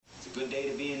a good day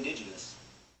to be indigenous.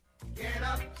 Get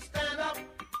up, stand up.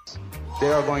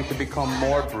 They are going to become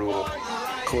more brutal.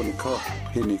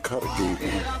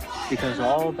 Because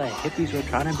all the hippies were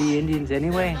trying to be Indians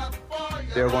anyway.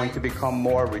 They're going to become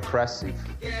more repressive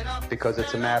because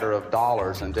it's a matter of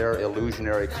dollars and their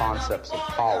illusionary concepts of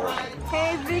power.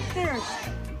 Hey, Victor.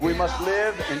 We must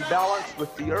live in balance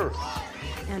with the earth.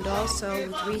 And also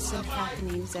with recent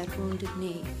happenings at Wounded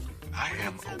Knee. I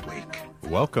am awake.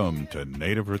 Welcome to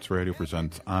Native Roots Radio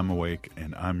presents I'm Awake,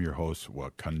 and I'm your host,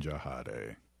 Wakanja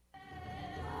Hade.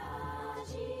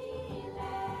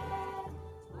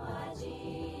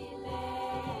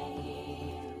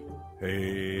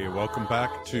 Hey, welcome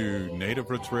back to Native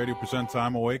Roots Radio presents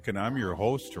I'm Awake, and I'm your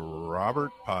host,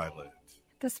 Robert Pilot.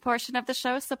 This portion of the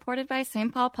show is supported by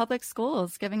St. Paul Public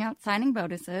Schools, giving out signing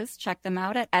bonuses. Check them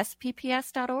out at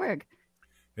spps.org.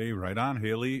 Hey, right on,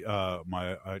 Haley.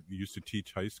 I used to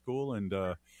teach high school and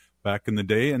back in the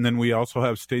day, and then we also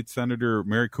have State Senator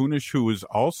Mary Kunesh, who was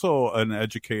also an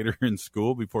educator in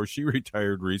school before she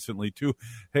retired recently too.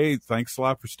 Hey, thanks a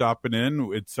lot for stopping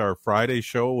in. It's our Friday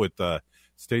show with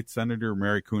State Senator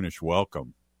Mary Kunesh.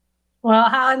 Welcome. Well,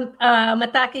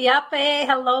 Matakayape,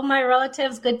 hello, my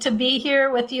relatives. Good to be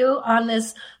here with you on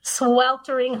this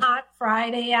sweltering hot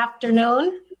Friday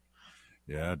afternoon.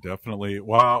 Yeah, definitely.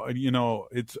 Wow.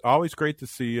 It's always great to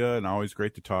see you and always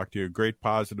great to talk to you. Great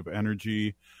positive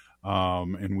energy.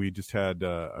 And we just had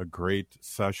a great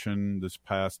session this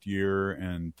past year,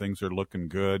 and things are looking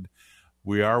good.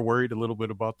 We are worried a little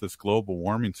bit about this global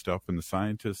warming stuff, and the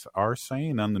scientists are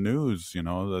saying on the news,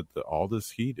 that all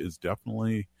this heat is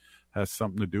definitely has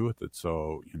something to do with it.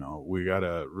 So, we got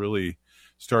to really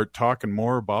start talking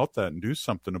more about that and do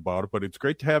something about it. But it's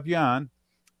great to have you on.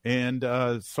 And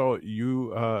so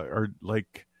you are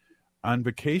like on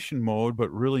vacation mode,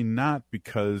 but really not,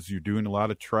 because you're doing a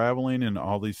lot of traveling and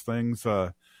all these things.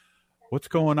 What's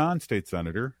going on, State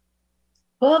Senator?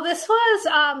 Well, this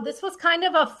was kind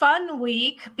of a fun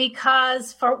week,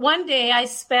 because for one day I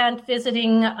spent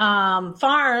visiting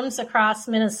farms across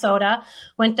Minnesota,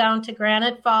 went down to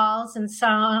Granite Falls and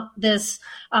saw this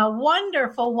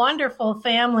wonderful, wonderful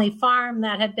family farm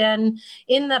that had been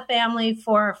in the family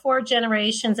for 4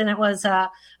 generations, and it was a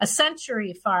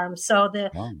century farm. So the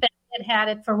family had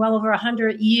it for well over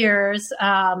 100 years.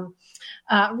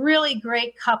 Really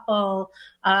great couple,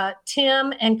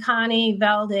 Tim and Connie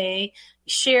Velde,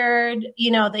 shared,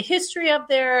 the history of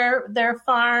their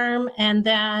farm, and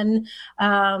then,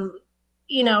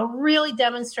 really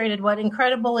demonstrated what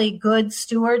incredibly good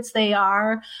stewards they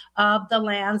are of the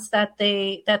lands that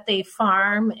they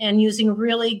farm, and using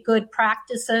really good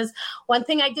practices. One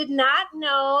thing I did not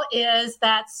know is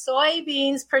that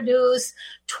soybeans produce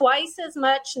twice as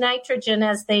much nitrogen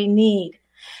as they need.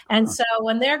 And so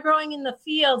when they're growing in the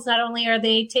fields, not only are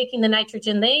they taking the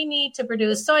nitrogen they need to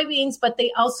produce soybeans, but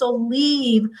they also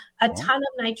leave a ton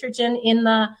of nitrogen in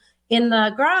the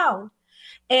ground.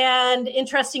 And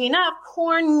interesting enough,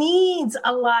 corn needs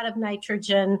a lot of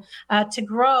nitrogen to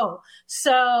grow.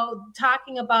 So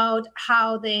talking about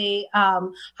how they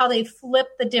flip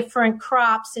the different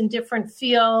crops in different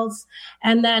fields,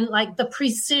 and then like the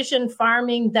precision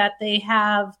farming that they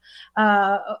have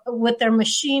with their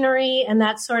machinery and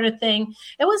that sort of thing.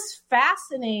 It was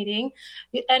fascinating.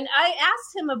 And I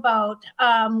asked him about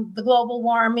the global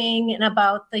warming and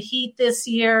about the heat this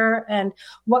year and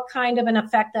what kind of an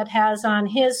effect that has on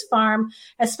his farm,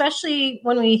 especially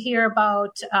when we hear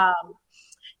about,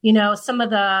 some of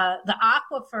the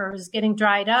aquifers getting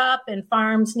dried up and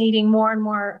farms needing more and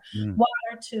more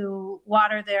water to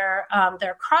water their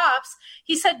crops.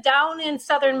 He said down in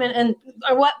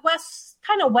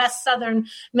west southern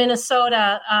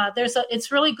Minnesota,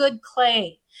 it's really good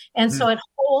clay. And so it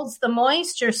holds the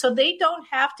moisture, so they don't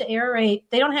have to aerate.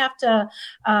 They don't have to,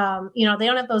 they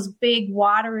don't have those big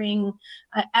watering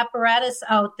apparatus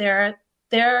out there.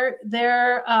 Their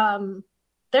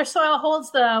soil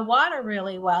holds the water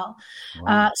really well.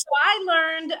 Wow. So I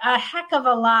learned a heck of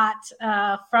a lot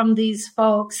from these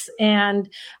folks. And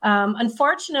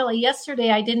unfortunately,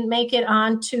 yesterday I didn't make it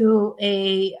onto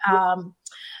a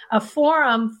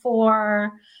forum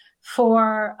for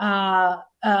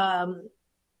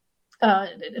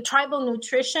tribal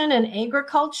nutrition and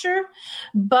agriculture,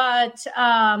 but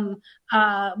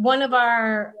one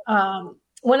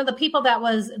of the people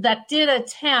that did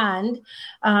attend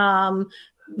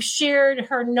shared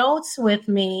her notes with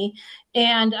me,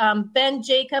 and Ben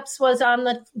Jacobs was on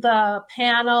the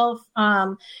panel.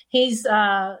 He's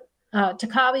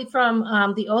Takabi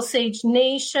from the Osage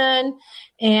Nation,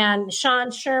 and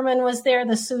Sean Sherman was there,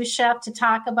 the sous chef, to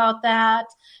talk about that.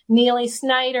 Neely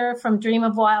Snyder from Dream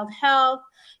of Wild Health,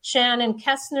 Shannon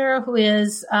Kessner, who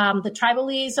is the tribal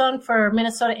liaison for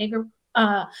Minnesota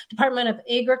Department of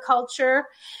Agriculture.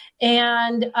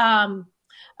 And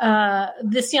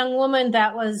this young woman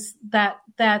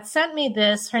that sent me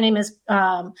this, her name is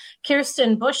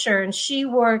Kirsten Busher, and she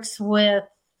works with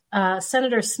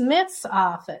Senator Smith's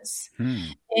office.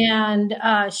 And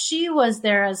she was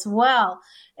there as well.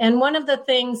 And one of the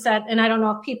things that, and I don't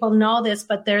know if people know this,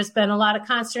 but there's been a lot of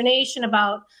consternation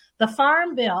about the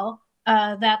farm bill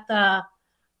that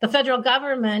the federal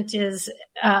government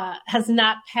has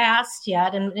not passed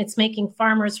yet, and it's making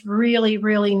farmers really,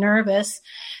 really nervous.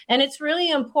 And it's really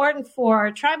important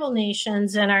for tribal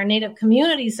nations and our Native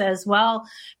communities as well,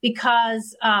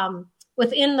 because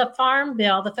within the Farm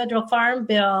Bill, the federal Farm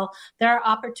Bill, there are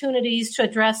opportunities to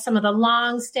address some of the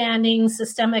long-standing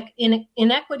systemic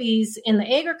inequities in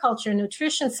the agriculture and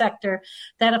nutrition sector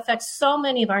that affect so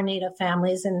many of our Native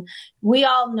families. And we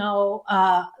all know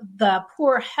the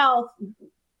poor health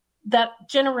that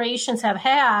generations have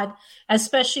had,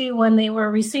 especially when they were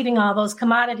receiving all those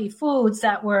commodity foods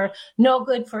that were no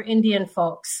good for Indian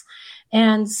folks.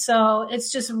 And so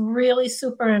it's just really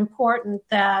super important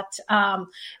that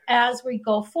as we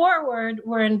go forward,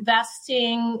 we're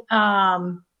investing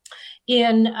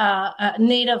in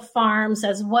Native farms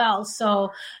as well.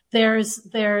 So there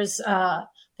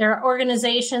are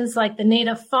organizations like the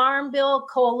Native Farm Bill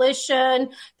Coalition.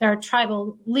 There are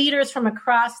tribal leaders from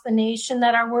across the nation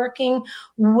that are working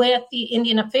with the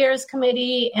Indian Affairs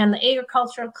Committee and the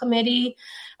Agricultural Committee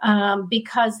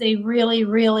because they really,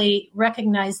 really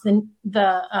recognize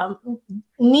the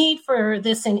need for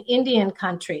this in Indian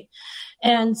country.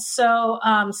 And so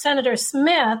Senator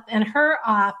Smith and her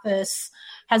office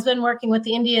has been working with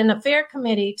the Indian Affairs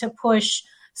Committee to push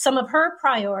some of her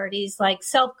priorities like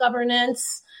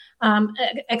self-governance,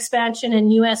 expansion in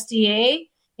USDA,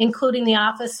 including the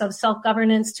Office of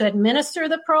Self-Governance to administer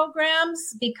the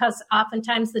programs, because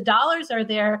oftentimes the dollars are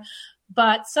there,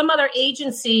 but some other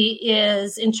agency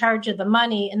is in charge of the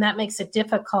money, and that makes it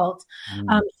difficult.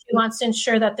 She wants to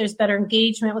ensure that there's better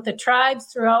engagement with the tribes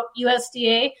throughout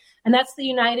USDA, and that's the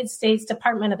United States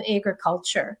Department of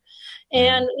Agriculture.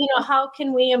 And, how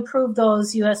can we improve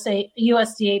those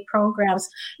USDA programs?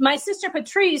 My sister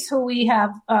Patrice, who we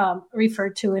have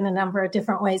referred to in a number of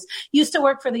different ways, used to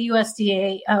work for the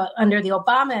USDA under the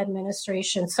Obama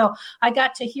administration. So I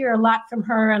got to hear a lot from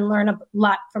her and learn a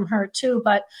lot from her too.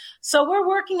 But so we're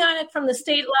working on it from the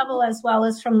state level as well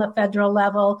as from the federal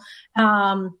level.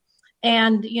 And,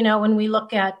 when we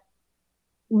look at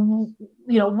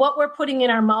what we're putting in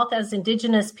our mouth as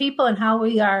Indigenous people and how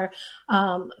we are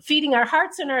feeding our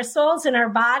hearts and our souls and our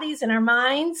bodies and our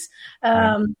minds,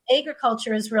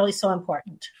 agriculture is really so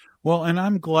important. Well, and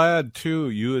I'm glad, too,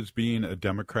 you as being a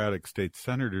Democratic state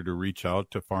senator to reach out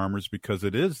to farmers, because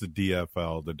it is the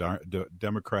DFL, the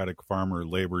Democratic Farmer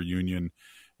Labor Union,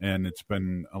 and it's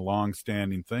been a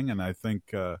long-standing thing. And I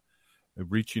think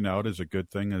reaching out is a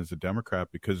good thing as a Democrat,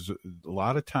 because a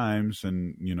lot of times,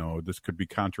 and this could be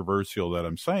controversial that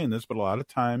I'm saying this, but a lot of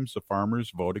times the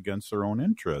farmers vote against their own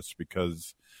interests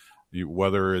because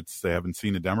whether it's they haven't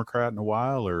seen a Democrat in a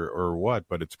while or what,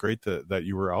 but it's great that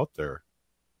you were out there.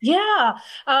 Yeah.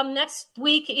 Next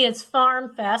week is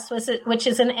Farm Fest, which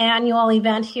is an annual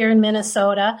event here in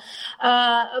Minnesota.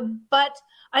 But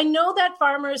I know that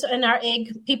farmers and our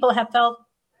ag people have felt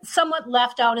somewhat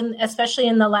left out, especially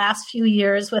in the last few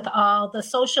years with all the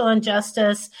social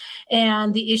injustice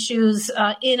and the issues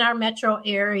in our metro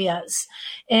areas.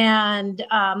 And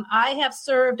I have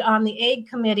served on the ag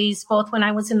committees both when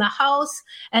I was in the House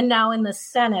and now in the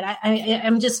Senate. I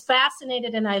am just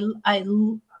fascinated, and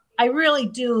I really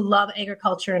do love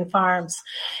agriculture and farms.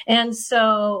 And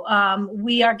so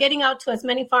we are getting out to as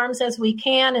many farms as we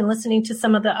can and listening to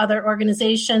some of the other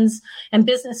organizations and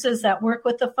businesses that work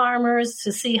with the farmers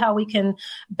to see how we can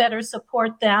better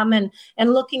support them, and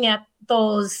looking at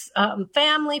those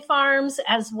family farms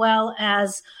as well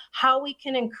as how we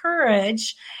can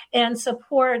encourage and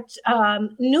support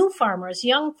new farmers,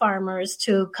 young farmers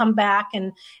to come back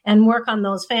and work on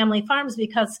those family farms,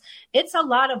 because it's a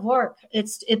lot of work.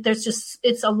 It's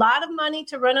a lot of money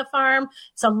to run a farm.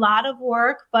 It's a lot of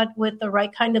work, but with the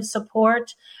right kind of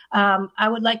support, I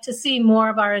would like to see more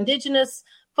of our Indigenous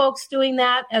folks doing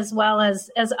that, as well as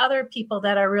other people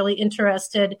that are really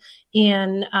interested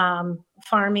in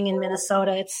farming in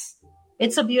Minnesota.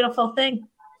 It's a beautiful thing.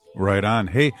 Right on.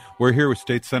 Hey, we're here with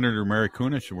State Senator Mary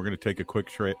Kunesh, and we're going to take a quick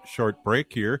short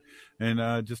break here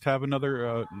and just have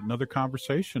another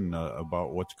conversation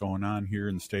about what's going on here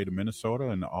in the state of Minnesota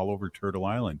and all over Turtle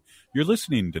Island. You're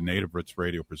listening to Native Roots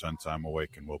Radio presents I'm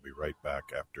Awake, and we'll be right back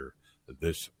after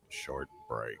this short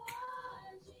break.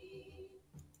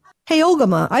 Hey,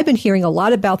 Olgama, I've been hearing a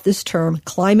lot about this term,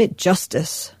 climate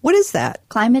justice. What is that?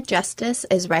 Climate justice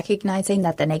is recognizing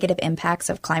that the negative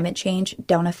impacts of climate change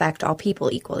don't affect all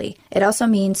people equally. It also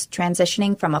means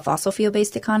transitioning from a fossil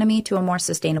fuel-based economy to a more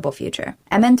sustainable future.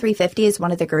 MN350 is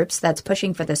one of the groups that's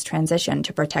pushing for this transition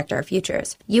to protect our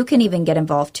futures. You can even get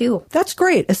involved too. That's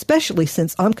great, especially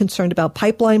since I'm concerned about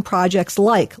pipeline projects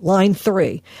like Line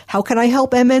 3. How can I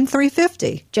help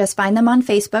MN350? Just find them on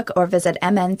Facebook or visit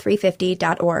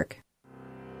mn350.org.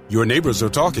 Your neighbors are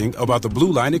talking about the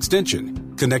Blue Line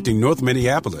extension, connecting North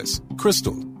Minneapolis,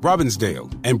 Crystal,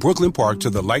 Robbinsdale, and Brooklyn Park to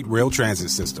the light rail transit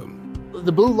system.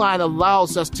 The Blue Line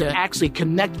allows us to actually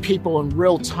connect people in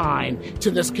real time to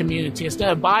this community.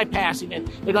 Instead of bypassing it,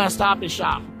 they're going to stop and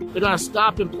shop. They're going to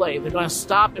stop and play. They're going to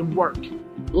stop and work.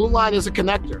 Blue Line is a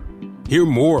connector. Hear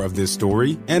more of this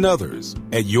story and others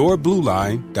at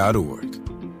yourblueline.org.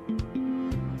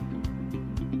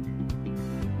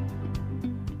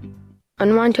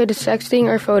 Unwanted sexting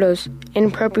or photos,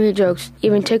 inappropriate jokes,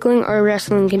 even tickling or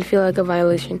wrestling can feel like a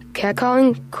violation.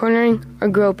 Catcalling, cornering, or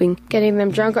groping, getting them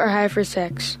drunk or high for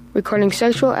sex, recording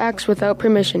sexual acts without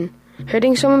permission,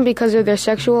 hurting someone because of their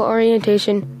sexual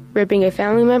orientation, ripping a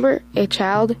family member, a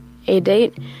child, a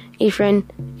date, a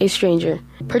friend, a stranger,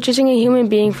 purchasing a human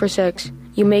being for sex.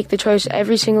 You make the choice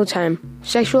every single time.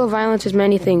 Sexual violence is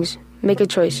many things. Make a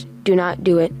choice. Do not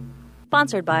do it.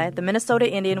 Sponsored by the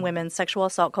Minnesota Indian Women's Sexual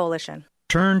Assault Coalition.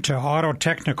 Turn to Auto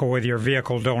Technical with your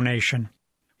vehicle donation.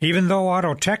 Even though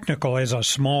Auto Technical is a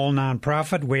small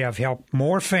nonprofit, we have helped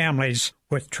more families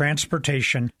with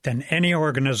transportation than any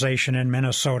organization in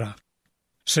Minnesota.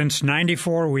 Since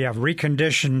 '94, we have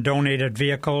reconditioned donated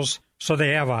vehicles so they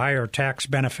have a higher tax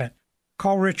benefit.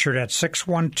 Call Richard at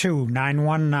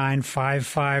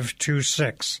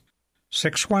 612-919-5526,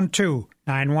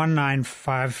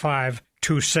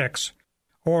 612-919-5526,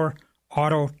 or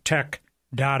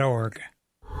autotech.org.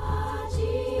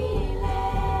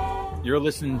 You're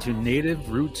listening to Native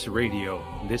Roots Radio.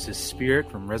 This is Spirit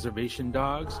from Reservation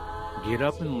Dogs. Get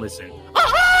up and listen.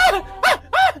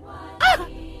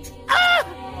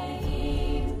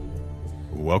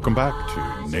 Welcome back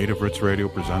to Native Roots Radio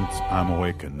presents I'm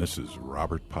Awake, and this is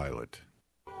Robert Pilot.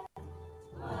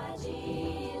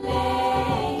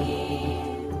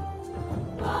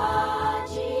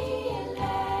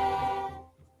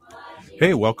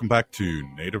 Hey, welcome back to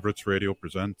Native Roots Radio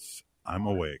presents I'm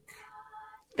Awake.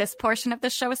 This portion of the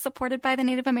show is supported by the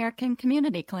Native American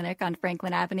Community Clinic on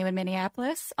Franklin Avenue in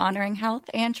Minneapolis, honoring health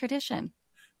and tradition.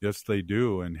 Yes, they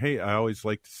do. And hey, I always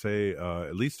like to say,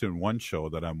 at least in one show,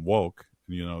 that I'm woke.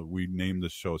 You know, we named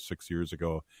this show 6 years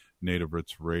ago, Native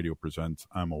Roots Radio presents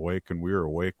I'm Awake, and we were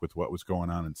awake with what was going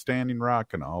on in Standing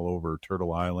Rock and all over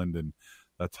Turtle Island, and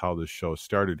that's how this show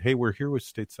started. Hey, we're here with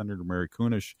State Senator Mary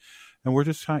Kunesh, and we're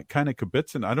just kind of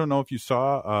kibitzing. I don't know if you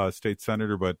saw State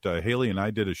Senator, but Haley and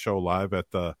I did a show live at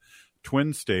the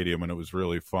Twin Stadium, and it was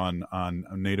really fun on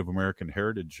Native American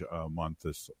Heritage Month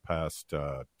this past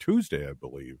Tuesday, I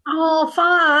believe. Oh,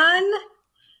 fun.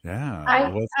 Yeah.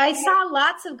 I saw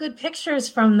lots of good pictures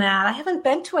from that. I haven't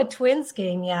been to a Twins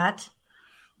game yet.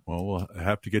 Well, we'll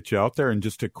have to get you out there. And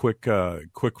just a quick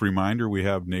reminder, we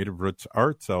have Native Roots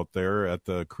Arts out there at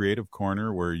the Creative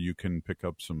Corner where you can pick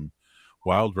up some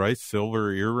wild rice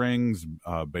silver earrings,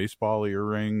 baseball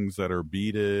earrings that are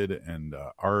beaded, and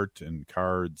art and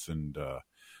cards, and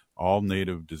all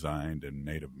Native designed and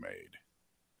Native made.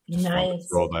 Just nice.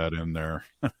 Throw that in there.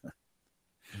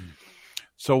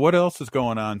 So what else is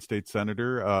going on, State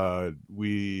Senator?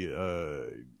 We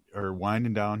are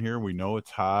winding down here. We know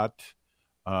it's hot,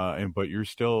 but you're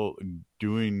still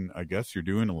doing. I guess you're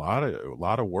doing a lot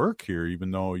of work here,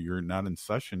 even though you're not in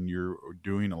session. You're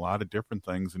doing a lot of different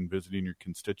things and visiting your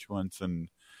constituents and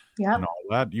all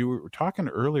that. You were talking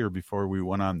earlier before we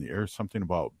went on the air something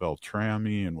about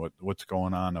Beltrami and what's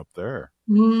going on up there.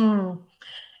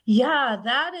 Yeah,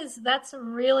 that's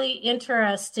really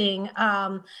interesting.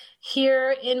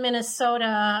 Here in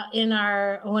Minnesota, in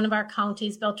one of our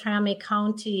counties, Beltrami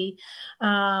County,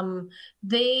 the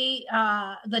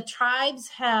tribes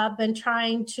have been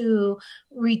trying to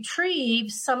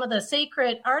retrieve some of the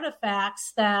sacred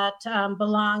artifacts that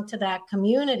belong to that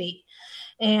community.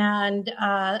 And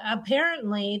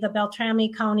apparently, the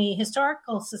Beltrami County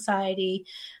Historical Society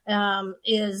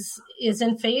is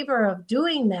in favor of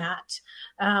doing that.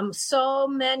 So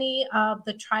many of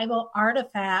the tribal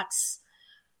artifacts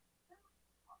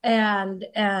and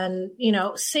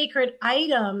sacred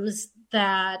items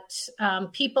that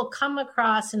people come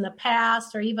across in the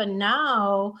past or even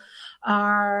now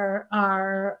are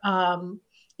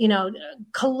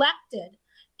collected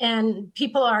and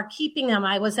people are keeping them.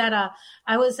 I was at a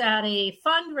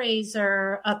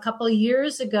fundraiser a couple of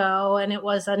years ago, and it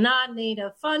was a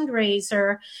non-native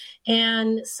fundraiser,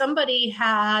 and somebody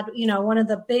had, one of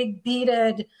the big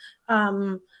beaded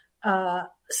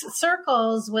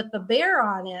circles with the bear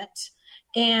on it,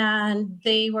 and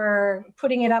they were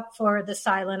putting it up for the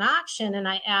silent auction. And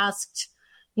I asked,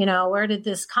 where did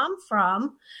this come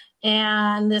from?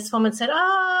 And this woman said,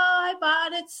 I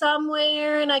bought it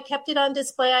somewhere and I kept it on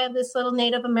display. I have this little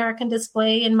Native American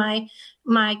display in my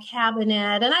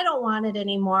cabinet, and I don't want it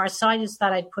anymore. So I just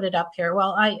thought I'd put it up here.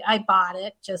 Well, I bought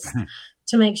it just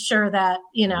to make sure that,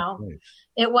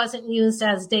 it wasn't used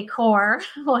as decor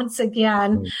once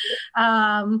again.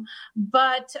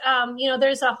 But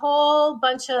there's a whole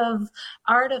bunch of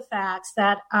artifacts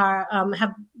that are,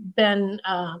 have been,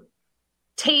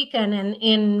 taken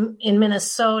in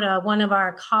Minnesota. One of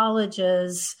our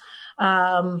colleges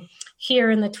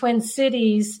here in the Twin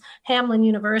Cities, Hamline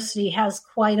University, has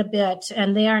quite a bit,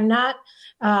 and they have not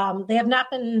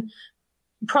been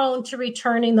prone to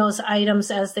returning those items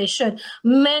as they should.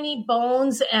 Many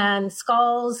bones and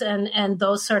skulls and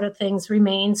those sort of things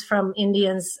remains from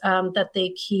Indians that they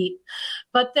keep.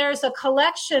 But there's a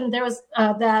collection,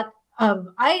 of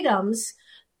items.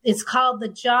 It's called the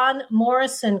John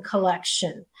Morrison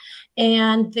Collection.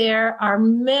 And there are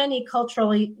many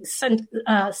culturally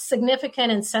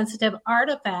significant and sensitive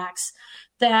artifacts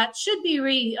that should be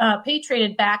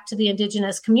repatriated back to the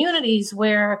indigenous communities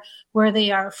where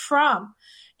they are from.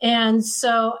 And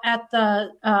so at the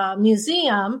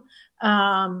museum,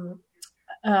 I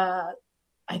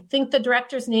think the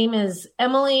director's name is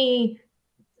Emily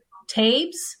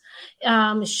Tabes.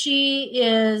 She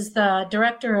is the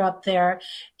director up there,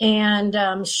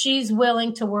 and she's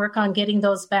willing to work on getting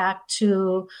those back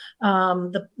to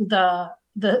the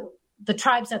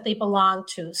tribes that they belong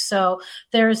to. So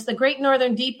there's the Great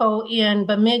Northern Depot in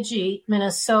Bemidji,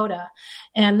 Minnesota,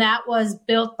 and that was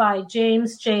built by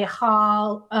James J.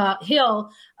 Hill,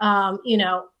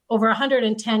 over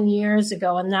 110 years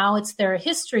ago, and now it's their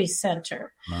history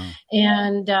center. Wow.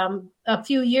 And a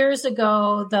few years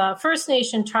ago, the First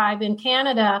Nation tribe in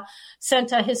Canada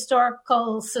sent a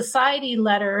historical society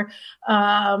letter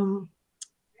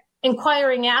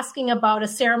asking about a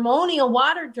ceremonial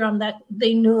water drum that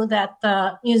they knew that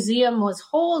the museum was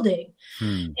holding.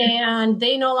 And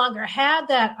they no longer had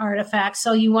that artifact.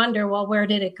 So you wonder, well, where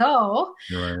did it go?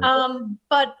 Right.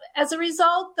 But as a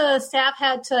result, the staff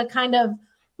had to kind of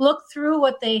look through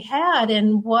what they had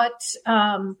and what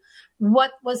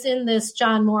was in this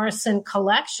John Morrison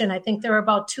collection. I think there were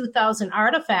about 2,000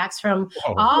 artifacts from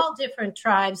all different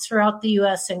tribes throughout the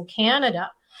U.S. and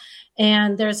Canada.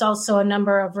 And there's also a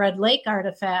number of Red Lake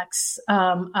artifacts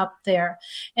up there.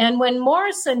 And when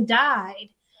Morrison died,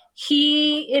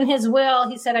 in his will,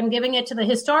 he said, I'm giving it to the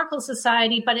Historical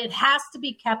Society, but it has to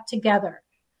be kept together.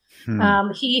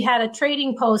 He had a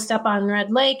trading post up on Red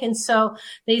Lake. And so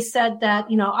they said that,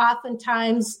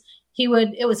 oftentimes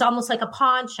it was almost like a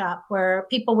pawn shop where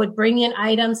people would bring in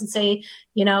items and say,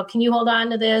 can you hold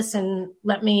on to this and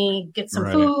let me get some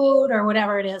food or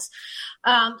whatever it is.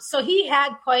 So he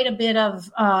had quite a bit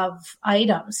of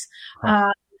items.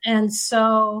 And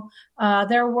so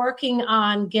they're working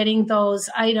on getting those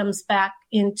items back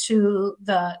into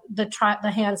the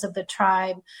hands of the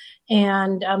tribe.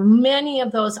 And many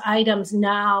of those items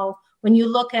now, when you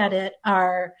look at it,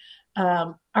 are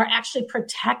actually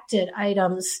protected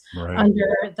items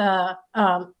under the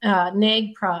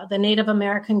NAGPRA, the Native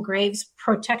American Graves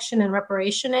Protection and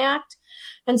Reparation Act.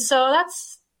 And so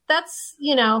that's that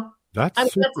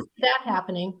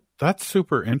happening. That's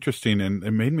super interesting, and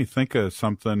it made me think of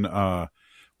something.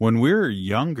 When we were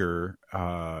younger,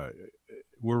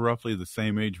 we're roughly the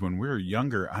same age. When we were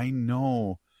younger, I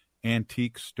know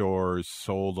antique stores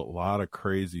sold a lot of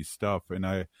crazy stuff.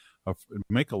 And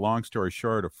make a long story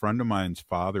short, a friend of mine's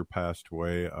father passed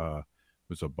away. It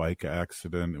was a bike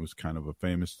accident. It was kind of a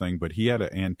famous thing, but he had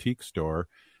an antique store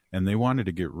and they wanted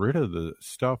to get rid of the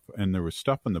stuff. And there was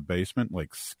stuff in the basement,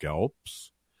 like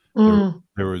scalps. There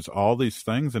was all these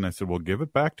things. And I said, well, give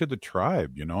it back to the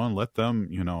tribe, and let them,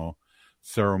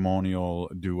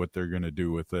 ceremonial do what they're going to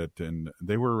do with it. And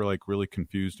they were like really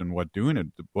confused on what doing it,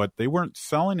 but they weren't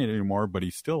selling it anymore, but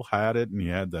he still had it. And he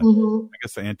had I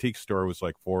guess the antique store was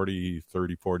like 40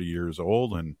 years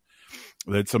old. And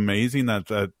it's amazing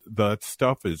that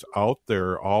stuff is out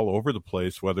there all over the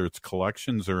place, whether it's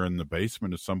collections or in the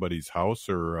basement of somebody's house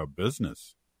or a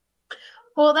business.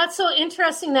 Well, that's so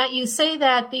interesting that you say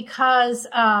that, because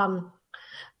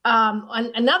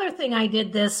another thing I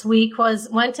did this week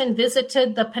went and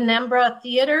visited the Penumbra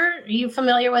Theater. Are you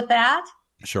familiar with that?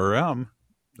 Sure am.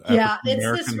 African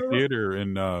American Theater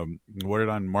in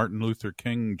on Martin Luther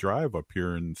King Drive up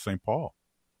here in St. Paul.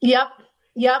 Yep.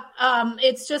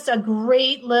 It's just a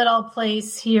great little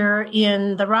place here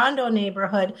in the Rondo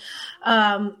neighborhood.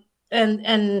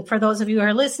 And for those of you who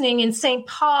are listening, in St.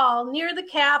 Paul, near the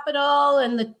Capitol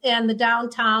and the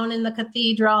downtown and the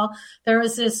cathedral, there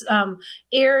was this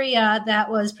area that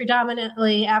was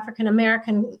predominantly African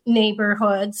American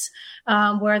neighborhoods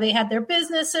where they had their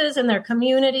businesses and their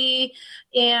community.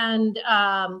 And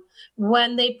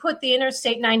when they put the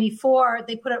Interstate 94,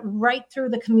 they put it right through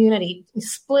the community,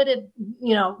 split it,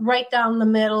 right down the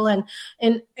middle, and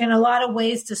in a lot of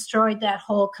ways destroyed that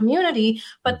whole community.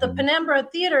 But the Penumbra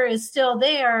Theater is still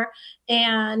there.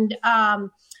 And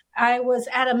I was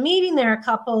at a meeting there a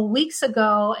couple weeks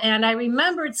ago, and I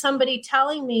remembered somebody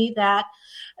telling me that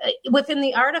within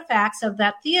the artifacts of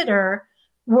that theater,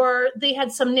 they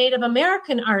had some Native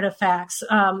American artifacts,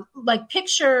 like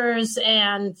pictures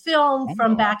and film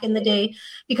from back in the day,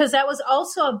 because that was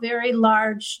also a very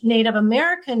large Native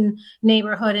American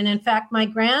neighborhood. And in fact, my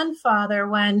grandfather,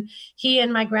 when he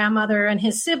and my grandmother and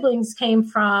his siblings came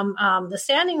from the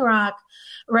Standing Rock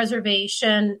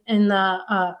Reservation in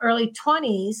the early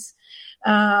 20s,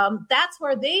 that's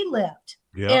where they lived.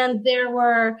 Yep. And there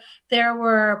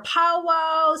were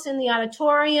powwows in the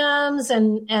auditoriums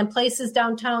and places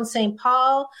downtown St.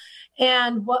 Paul.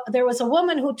 And there was a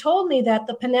woman who told me that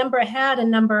the Penumbra had a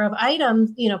number of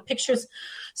items, pictures.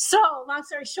 So long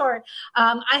story short,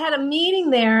 I had a meeting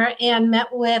there and met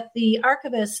with the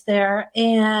archivist there,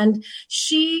 and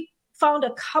she found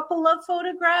a couple of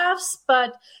photographs,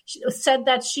 but she said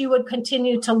that she would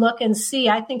continue to look and see.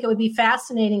 I think it would be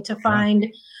fascinating to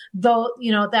find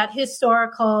that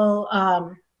historical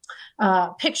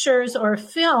pictures or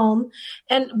film.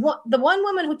 And the one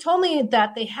woman who told me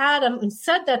that they had them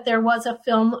said that there was a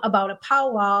film about a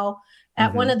powwow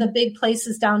at one of the big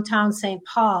places downtown St.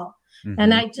 Paul.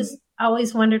 And I just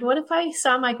always wondered, what if I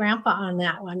saw my grandpa on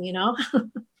that one,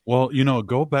 Well,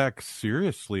 go back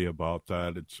seriously about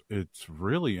that. It's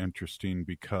really interesting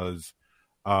because,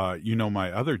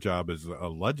 my other job is a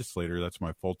legislator. That's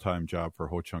my full-time job for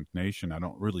Ho-Chunk Nation. I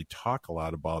don't really talk a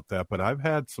lot about that, but I've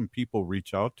had some people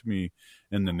reach out to me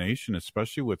in the nation,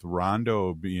 especially with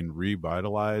Rondo being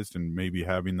revitalized and maybe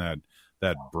having that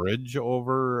bridge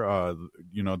over,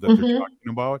 that they're talking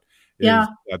about.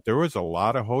 That there was a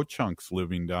lot of Ho-Chunks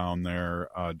living down there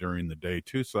during the day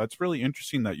too. So that's really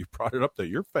interesting that you brought it up that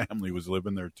your family was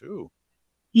living there too.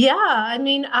 Yeah, I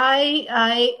mean,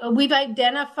 we've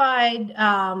identified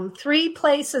 3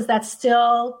 places that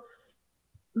still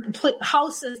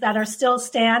houses that are still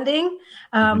standing.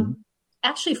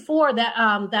 Actually, 4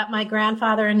 that my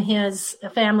grandfather and his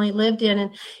family lived in.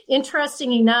 And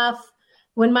interesting enough,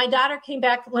 when one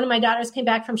of my daughters came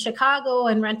back from Chicago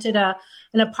and rented an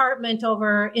apartment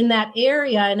over in that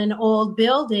area in an old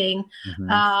building,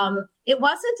 it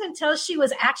wasn't until she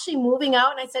was actually moving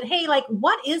out and I said, hey,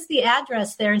 what is the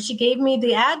address there? And she gave me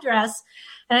the address.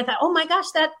 And I thought, oh my gosh,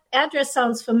 that address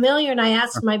sounds familiar. And I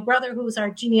asked my brother, who's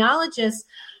our genealogist.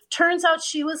 Turns out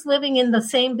she was living in the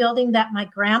same building that my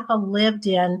grandpa lived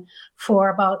in for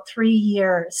about 3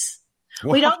 years.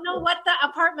 Wow. We don't know what the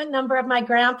apartment number of my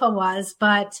grandpa was,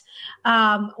 but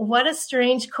what a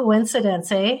strange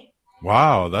coincidence, eh?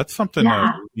 Wow, that's something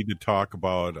that we need to talk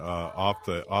about off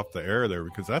the air there,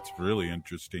 because that's really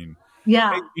interesting.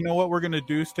 Yeah. Hey, you know what we're going to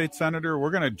do, State Senator?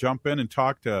 We're going to jump in and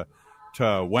talk to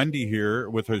Wendy here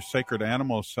with her Sacred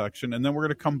Animals section, and then we're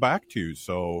going to come back to you.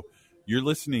 So you're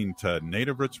listening to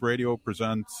Native Roots Radio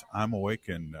presents I'm Awake,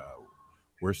 and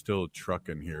we're still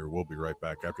trucking here. We'll be right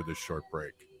back after this short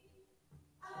break.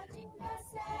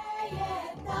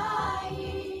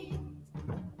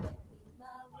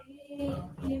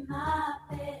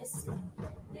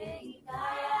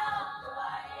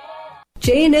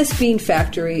 J&S Bean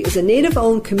Factory is a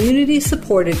native-owned,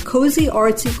 community-supported, cozy,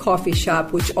 artsy coffee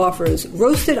shop which offers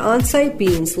roasted on-site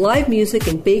beans, live music,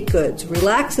 and baked goods.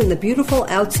 Relax in the beautiful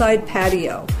outside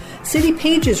patio. City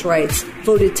Pages writes,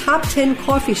 voted top 10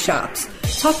 coffee shops.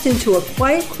 Tucked into a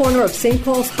quiet corner of St.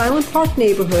 Paul's Highland Park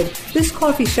neighborhood, this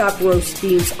coffee shop roasts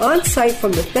beans on-site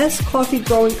from the best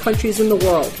coffee-growing countries in the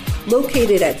world.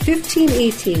 Located at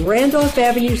 1518 Randolph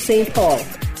Avenue, St. Paul.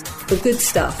 The good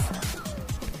stuff.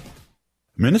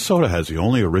 Minnesota has the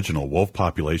only original wolf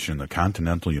population in the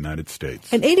continental United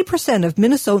States. And 80% of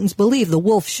Minnesotans believe the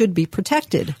wolf should be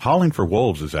protected. Howling for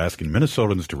Wolves is asking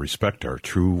Minnesotans to respect our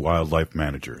true wildlife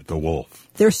manager, the wolf.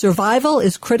 Their survival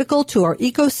is critical to our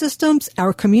ecosystems,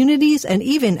 our communities, and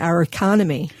even our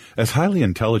economy. As highly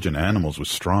intelligent animals with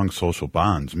strong social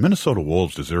bonds, Minnesota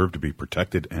wolves deserve to be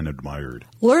protected and admired.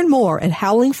 Learn more at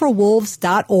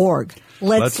howlingforwolves.org.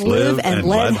 Let's live and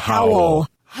let howl.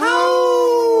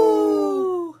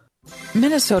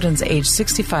 Minnesotans age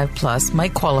 65 plus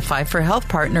might qualify for Health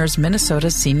Partners Minnesota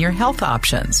Senior Health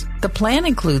Options. The plan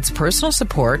includes personal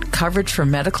support, coverage for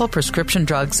medical, prescription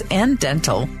drugs, and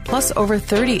dental, plus over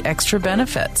 30 extra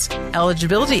benefits.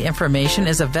 Eligibility information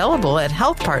is available at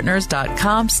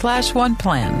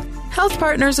healthpartners.com/oneplan. Health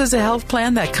Partners is a health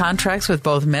plan that contracts with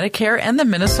both Medicare and the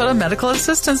Minnesota Medical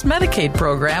Assistance Medicaid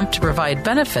program to provide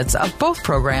benefits of both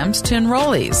programs to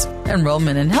enrollees.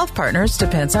 Enrollment in Health Partners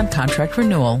depends on contract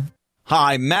renewal.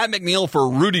 Hi, Matt McNeil for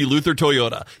Rudy Luther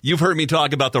Toyota. You've heard me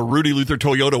talk about the Rudy Luther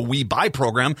Toyota We Buy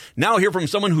program. Now hear from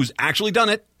someone who's actually done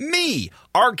it, me.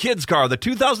 Our kids' car, the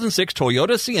 2006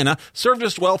 Toyota Sienna, served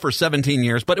us well for 17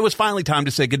 years, but it was finally time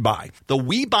to say goodbye. The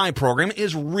We Buy program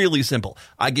is really simple.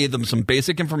 I gave them some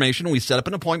basic information, we set up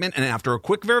an appointment, and after a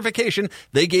quick verification,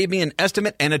 they gave me an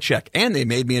estimate and a check, and they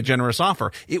made me a generous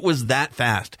offer. It was that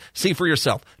fast. See for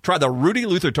yourself. Try the Rudy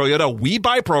Luther Toyota We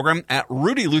Buy program at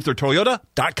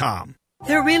rudyluthertoyota.com.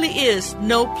 There really is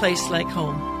no place like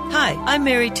home. Hi, I'm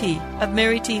Mary T. of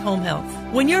Mary T. Home Health.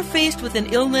 When you're faced with an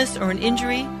illness or an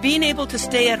injury, being able to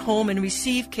stay at home and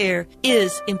receive care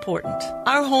is important.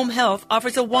 Our home health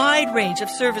offers a wide range of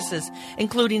services,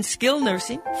 including skilled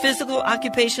nursing, physical,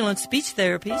 occupational, and speech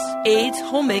therapies, aides,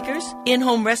 homemakers,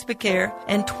 in-home respite care,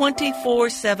 and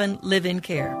 24/7 live-in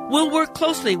care. We'll work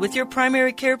closely with your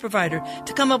primary care provider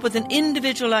to come up with an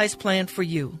individualized plan for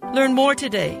you. Learn more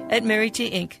today at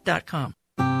marytinc.com.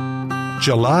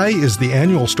 July is the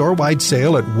annual store-wide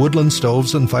sale at Woodland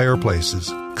Stoves and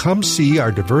Fireplaces. Come see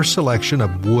our diverse selection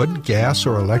of wood, gas,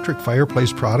 or electric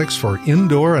fireplace products for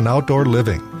indoor and outdoor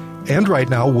living. And right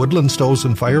now, Woodland Stoves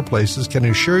and Fireplaces can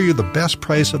assure you the best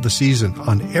price of the season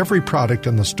on every product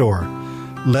in the store.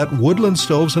 Let Woodland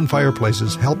Stoves and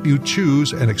Fireplaces help you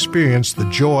choose and experience the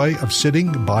joy of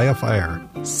sitting by a fire.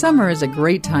 Summer is a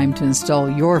great time to install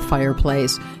your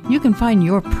fireplace. You can find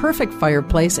your perfect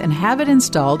fireplace and have it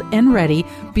installed and ready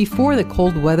before the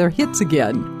cold weather hits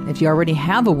again. If you already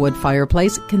have a wood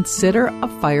fireplace, consider a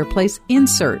fireplace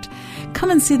insert.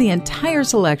 Come and see the entire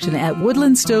selection at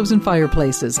Woodland Stoves and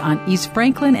Fireplaces on East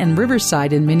Franklin and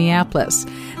Riverside in Minneapolis.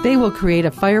 They will create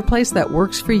a fireplace that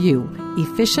works for you.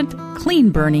 Efficient,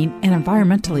 clean burning, and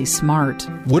environmentally smart.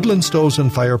 Woodland Stoves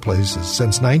and Fireplaces,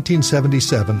 since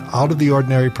 1977, out of the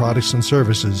ordinary products and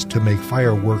services to make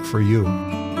fire work for you.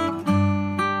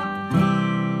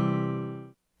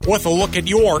 With a look at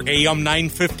your AM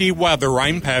 950 weather,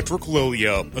 I'm Patrick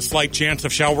Lilia. A slight chance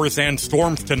of showers and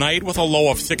storms tonight with a low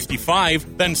of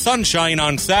 65, then sunshine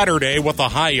on Saturday with a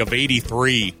high of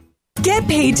 83. Get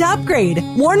paid to upgrade.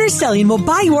 Warner Stellian will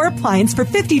buy your appliance for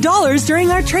 $50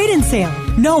 during our trade-in sale.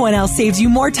 No one else saves you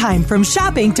more time from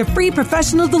shopping to free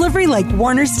professional delivery like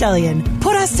Warner Stellian.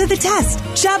 Put us to the test.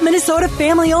 Shop Minnesota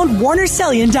family-owned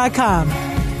WarnerStellian.com.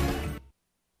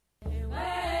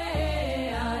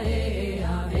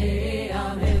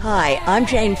 Hi, I'm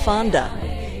Jane Fonda,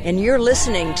 and you're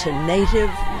listening to Native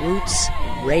Roots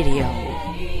Radio.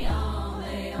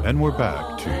 And we're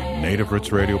back to Native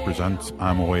Roots Radio presents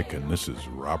I'm Awake, and this is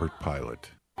Robert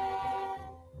Pilot.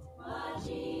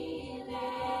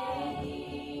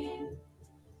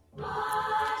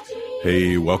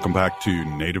 Hey, welcome back to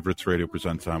Native Roots Radio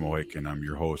presents I'm Awake, and I'm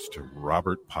your host,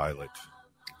 Robert Pilot.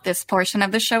 This portion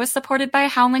of the show is supported by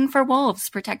Howling for Wolves,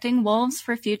 protecting wolves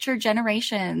for future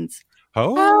generations.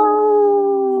 Oh.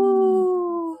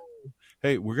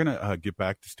 Hey, we're going to get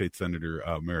back to State Senator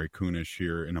Mary Kunesh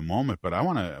here in a moment, but I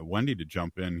want Wendy to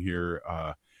jump in here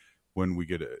when we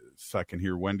get a second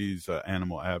here. Wendy's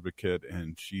animal advocate,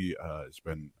 and she has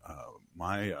been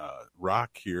my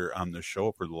rock here on the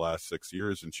show for the last 6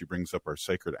 years, and she brings up our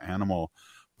sacred animal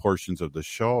portions of the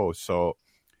show. So,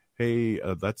 hey,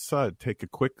 let's take a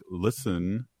quick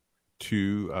listen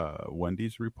to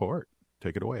Wendy's report.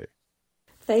 Take it away.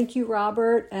 Thank you,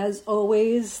 Robert. As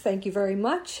always, thank you very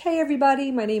much. Hey,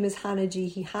 everybody. My name is Hana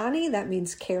Jihihani. That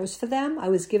means cares for them. I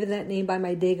was given that name by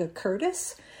my Dega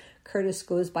Curtis. Curtis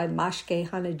goes by Mashke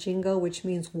Hanajingo, which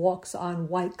means walks on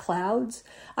white clouds.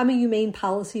 I'm a humane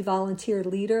policy volunteer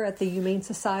leader at the Humane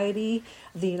Society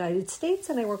of the United States,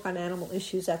 and I work on animal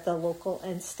issues at the local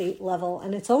and state level,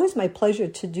 and it's always my pleasure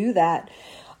to do that.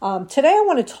 Today I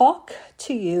want to talk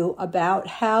to you about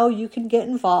how you can get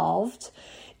involved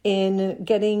in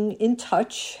getting in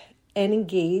touch and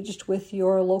engaged with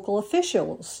your local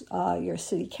officials, your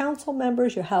city council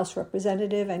members, your House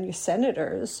representative, and your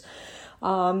senators,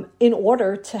 in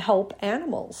order to help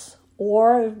animals,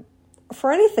 or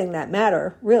for anything that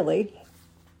matter, really.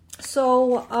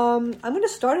 So I'm going to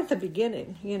start at the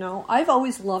beginning. I've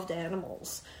always loved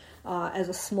animals. As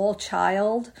a small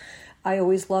child, I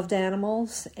always loved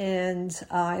animals, and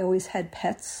I always had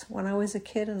pets when I was a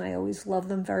kid, and I always loved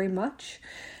them very much.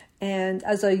 And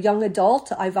as a young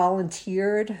adult, I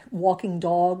volunteered walking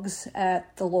dogs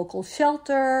at the local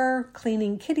shelter,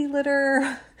 cleaning kitty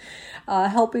litter,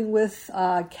 helping with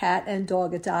cat and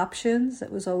dog adoptions.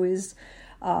 It was always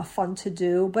fun to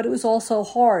do, but it was also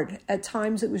hard. At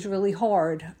times it was really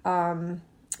hard. I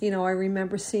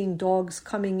remember seeing dogs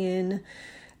coming in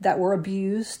that were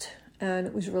abused, and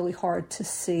it was really hard to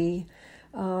see.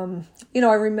 I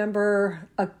remember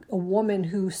a woman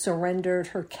who surrendered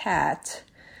her cat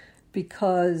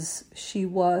because she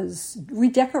was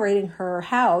redecorating her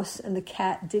house and the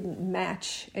cat didn't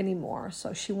match anymore.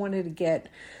 So she wanted to get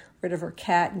rid of her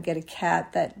cat and get a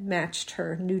cat that matched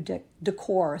her new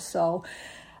decor. So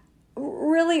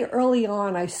really early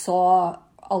on, I saw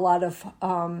a lot of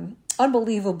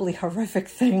unbelievably horrific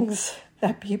things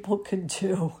that people could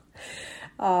do.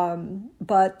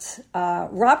 But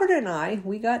Robert and I,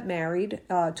 we got married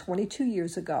 22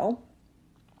 years ago,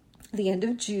 the end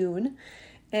of June.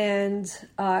 And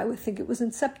I think it was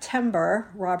in September,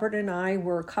 Robert and I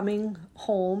were coming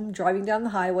home, driving down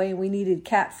the highway, and we needed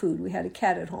cat food. We had a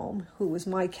cat at home, who was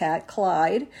my cat,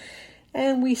 Clyde.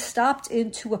 And we stopped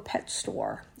into a pet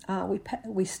store.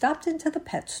 We stopped into the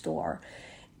pet store.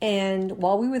 And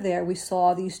while we were there, we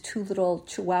saw these two little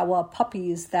Chihuahua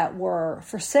puppies that were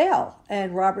for sale.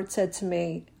 And Robert said to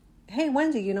me, "Hey,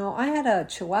 Wendy, I had a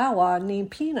Chihuahua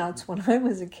named Peanuts when I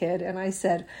was a kid." And I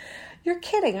said, "You're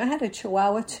kidding. I had a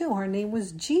Chihuahua too. Her name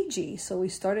was Gigi." So we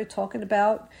started talking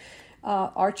about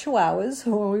our Chihuahuas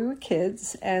when we were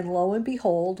kids. And lo and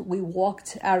behold, we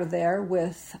walked out of there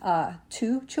with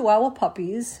 2 Chihuahua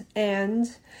puppies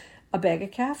and a bag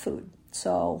of cat food.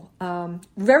 So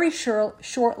very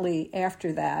shortly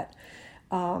after that,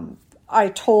 I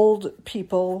told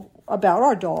people about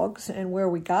our dogs and where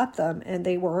we got them. And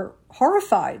they were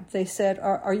horrified. They said,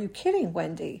 Are you kidding,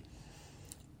 Wendy?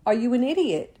 Are you an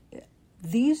idiot?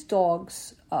 These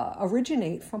dogs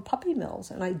originate from puppy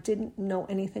mills, and I didn't know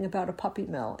anything about a puppy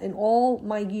mill. In all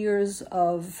my years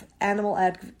of animal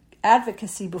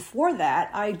advocacy before that,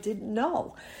 I didn't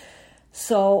know.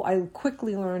 So I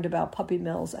quickly learned about puppy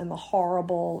mills and the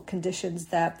horrible conditions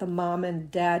that the mom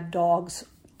and dad dogs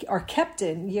are kept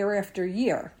in year after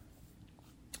year.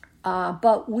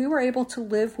 But we were able to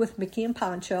live with Mickey and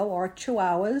Pancho, our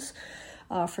Chihuahuas,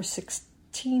 for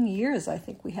 16 years. I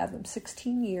think we had them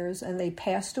 16 years, and they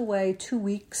passed away 2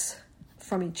 weeks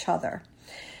from each other.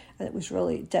 And it was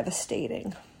really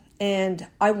devastating. And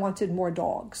I wanted more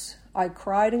dogs. I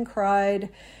cried and cried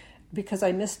because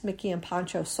I missed Mickey and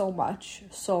Pancho so much.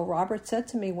 So Robert said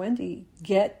to me, "Wendy,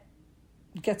 get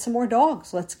some more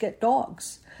dogs. Let's get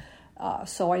dogs."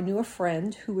 So I knew a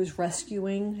friend who was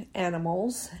rescuing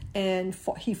animals, and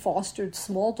he fostered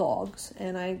small dogs,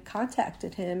 and I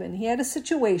contacted him, and he had a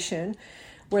situation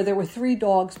where there were 3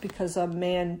 dogs because a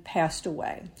man passed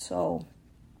away. So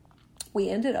we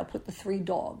ended up with the 3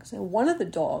 dogs, and one of the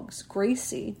dogs,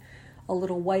 Gracie, a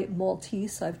little white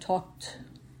Maltese, I talked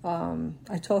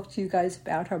to you guys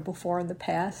about her before in the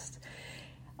past.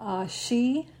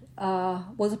 She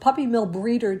was a puppy mill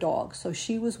breeder dog. So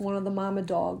she was one of the mama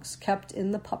dogs kept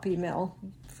in the puppy mill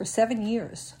for 7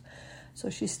 years.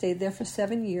 So she stayed there for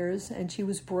 7 years, and she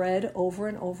was bred over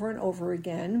and over and over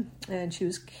again. And she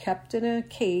was kept in a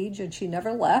cage, and she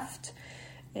never left.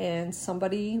 And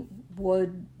somebody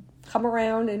would come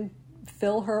around and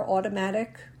fill her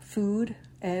automatic food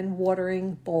and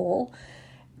watering bowl.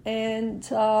 And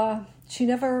she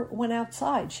never went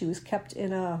outside. She was kept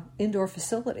in an indoor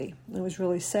facility. It was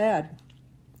really sad.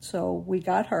 So we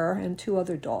got her and 2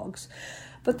 other dogs.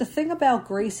 But the thing about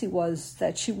Gracie was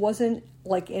that she wasn't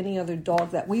like any other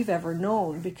dog that we've ever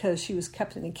known, because she was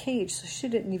kept in a cage. So she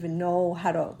didn't even know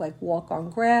how to walk on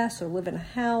grass or live in a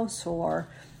house or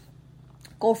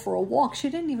go for a walk. She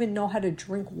didn't even know how to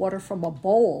drink water from a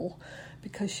bowl,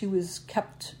 because she was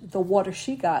kept, the water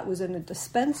she got was in a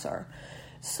dispenser.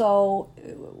 So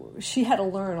she had to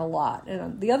learn a lot.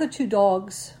 And the other 2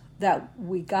 dogs that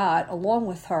we got along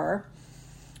with her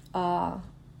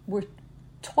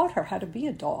taught her how to be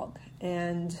a dog.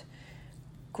 And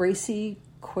Gracie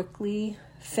quickly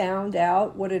found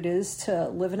out what it is to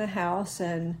live in a house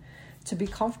and to be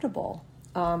comfortable.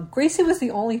 Gracie was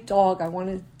the only dog, I want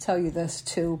to tell you this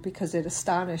too, because it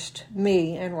astonished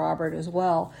me and Robert as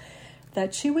well,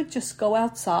 that she would just go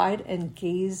outside and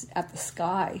gaze at the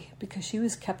sky. Because she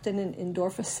was kept in an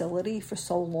indoor facility for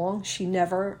so long, she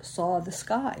never saw the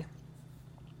sky.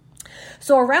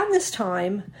 So around this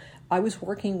time, I was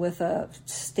working with a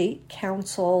state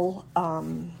council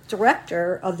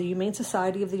director of the Humane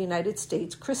Society of the United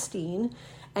States, Christine,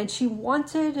 and she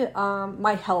wanted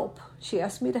my help. She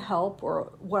asked me to help,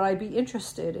 or would I be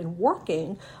interested in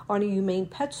working on a humane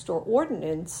pet store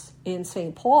ordinance in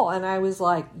St. Paul? And I was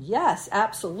like, yes,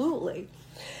 absolutely.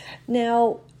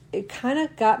 Now, it kind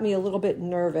of got me a little bit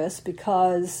nervous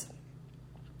because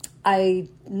I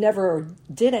never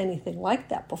did anything like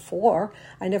that before.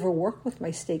 I never worked with my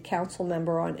state council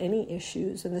member on any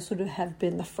issues, and this would have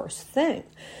been the first thing.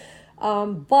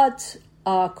 But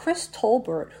Chris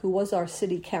Tolbert, who was our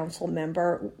city council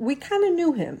member, we kind of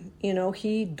knew him. You know,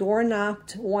 he door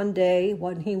knocked one day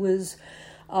when he was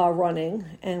running,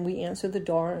 and we answered the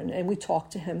door and we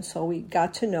talked to him, so we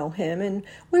got to know him. And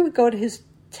we would go to his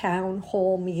town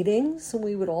hall meetings, and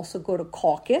we would also go to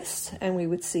caucus, and we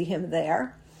would see him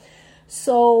there.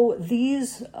 So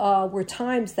these were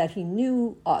times that he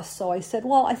knew us. So I said,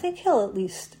 well, I think he'll at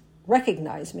least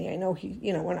recognize me. I know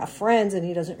we're not friends and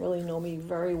he doesn't really know me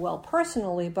very well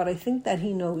personally, but I think that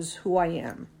he knows who I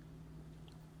am.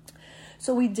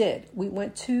 So we did. We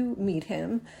went to meet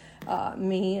him,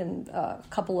 me and a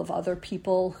couple of other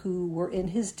people who were in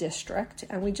his district,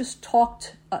 and we just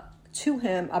talked to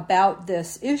him about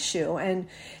this issue. And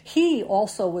he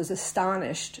also was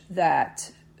astonished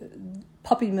that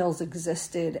puppy mills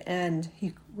existed, and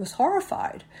he was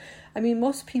horrified. I mean,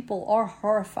 most people are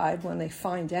horrified when they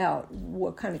find out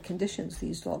what kind of conditions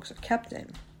these dogs are kept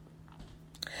in.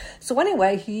 So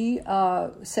anyway, he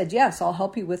said, yes, I'll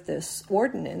help you with this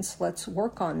ordinance. Let's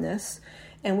work on this.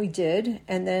 And we did.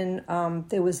 And then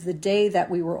there was the day that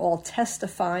we were all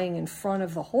testifying in front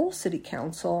of the whole city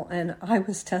council, and I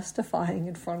was testifying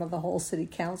in front of the whole city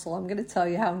council. I'm going to tell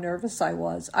you how nervous I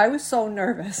was. I was so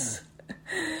nervous.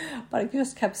 But I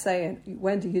just kept saying,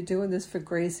 Wendy, you're doing this for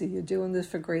Gracie. You're doing this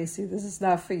for Gracie. This is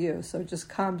not for you. So just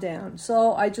calm down.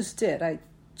 So I just did. I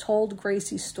told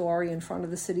Gracie's story in front of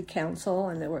the city council,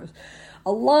 and there was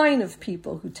a line of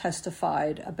people who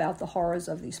testified about the horrors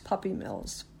of these puppy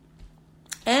mills.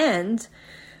 And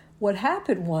what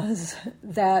happened was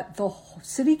that the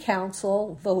city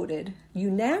council voted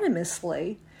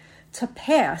unanimously to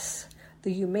pass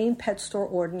the Humane Pet Store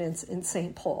Ordinance in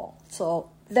St. Paul. So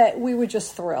that we were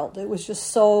just thrilled. It was just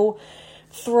so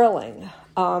thrilling.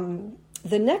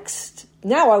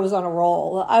 Now I was on a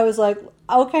roll. I was like,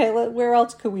 okay, where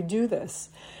else could we do this?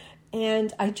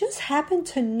 And I just happened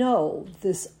to know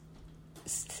this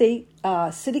city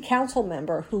council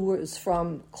member who was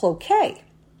from Cloquet,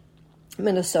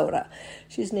 Minnesota.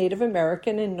 She's Native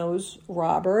American and knows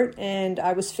Robert, and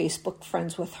I was Facebook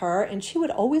friends with her, and she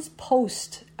would always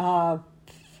post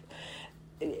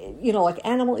like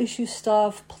animal issue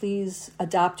stuff, please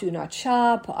adopt, do not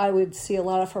shop. I would see a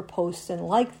lot of her posts and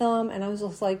like them. And I was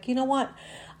just like, you know what?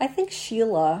 I think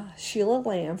Sheila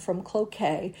Lamb from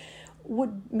Cloquet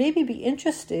would maybe be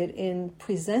interested in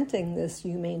presenting this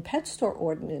Humane Pet Store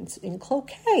Ordinance in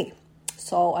Cloquet.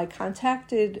 So I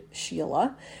contacted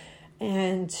Sheila,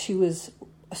 and she was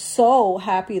so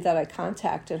happy that I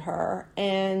contacted her.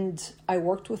 And I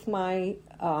worked with my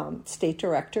state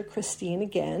director, Christine,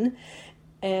 again.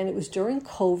 And it was during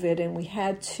COVID, and we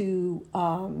had to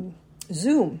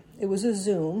Zoom. It was a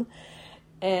Zoom,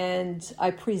 and I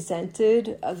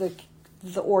presented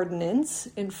the ordinance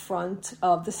in front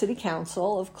of the city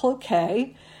council of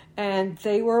Cloquet, and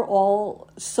they were all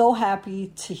so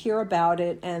happy to hear about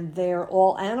it, and they're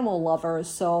all animal lovers,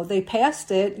 so they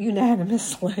passed it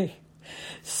unanimously.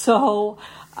 So,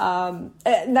 and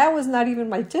that was not even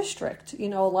my district.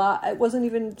 It wasn't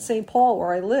even St. Paul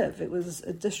where I live. It was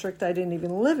a district I didn't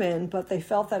even live in, but they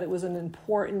felt that it was an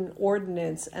important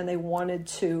ordinance and they wanted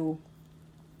to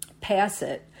pass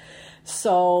it.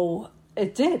 So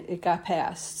it did. It got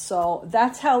passed. So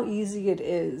that's how easy it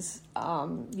is.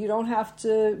 You don't have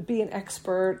to be an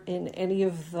expert in any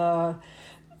of the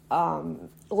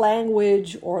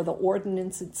language or the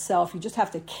ordinance itself. You just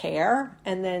have to care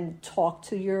and then talk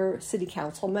to your city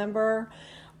council member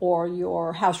or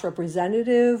your House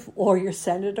representative or your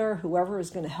senator, whoever is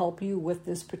going to help you with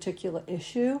this particular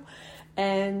issue,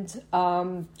 and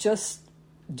just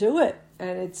do it.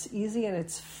 And it's easy and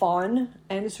it's fun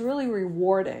and it's really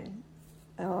rewarding.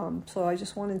 So I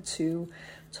just wanted to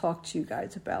talk to you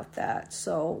guys about that.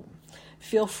 So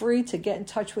feel free to get in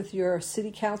touch with your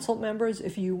city council members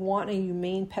if you want a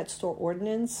humane pet store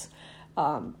ordinance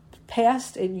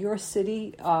passed in your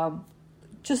city.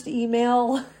 Just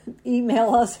email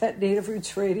us at Native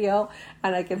Roots Radio,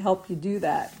 and I can help you do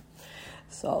that.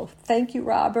 So thank you,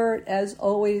 Robert. As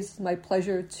always, my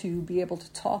pleasure to be able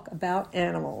to talk about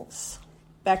animals.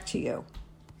 Back to you.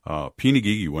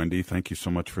 Pinagigi, Wendy, thank you so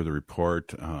much for the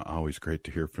report. Always great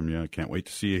to hear from you. I can't wait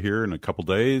to see you here in a couple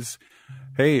days.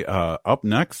 Hey, up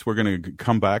next, we're going to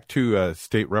come back to former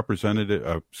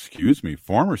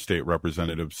state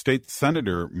representative, State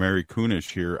Senator Mary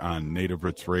Kunesh here on Native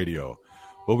Roots Radio.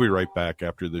 We'll be right back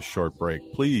after this short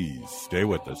break. Please stay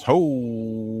with us.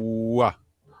 Ho!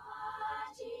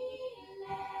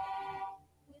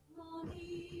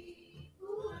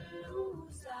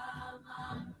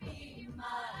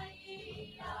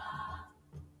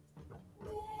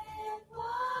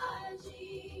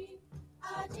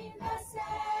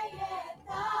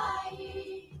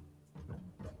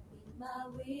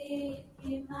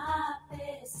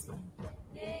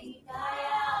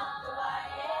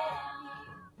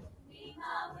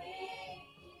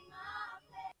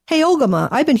 Hey, Olgama,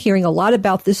 I've been hearing a lot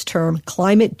about this term,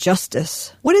 climate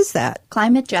justice. What is that?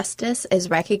 Climate justice is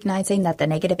recognizing that the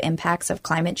negative impacts of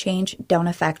climate change don't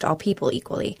affect all people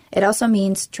equally. It also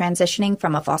means transitioning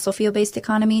from a fossil fuel-based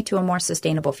economy to a more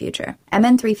sustainable future.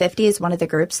 MN350 is one of the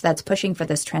groups that's pushing for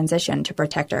this transition to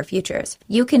protect our futures.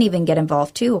 You can even get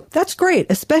involved too. That's great,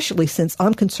 especially since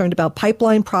I'm concerned about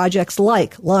pipeline projects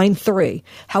like Line 3.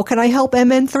 How can I help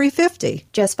MN350?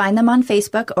 Just find them on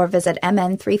Facebook or visit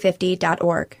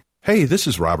mn350.org. Hey, this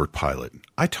is Robert Pilot.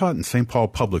 I taught in St. Paul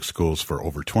Public Schools for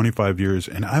over 25 years,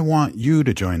 and I want you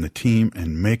to join the team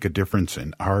and make a difference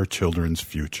in our children's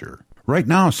future. Right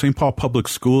now, St. Paul Public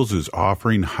Schools is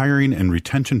offering hiring and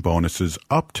retention bonuses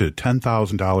up to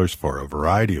 $10,000 for a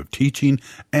variety of teaching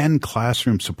and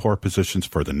classroom support positions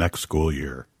for the next school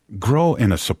year. Grow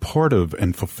in a supportive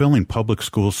and fulfilling public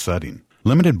school setting.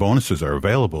 Limited bonuses are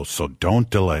available, so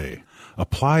don't delay.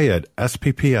 Apply at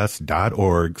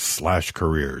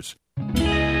spps.org/careers.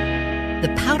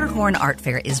 The Powderhorn Art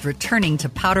Fair is returning to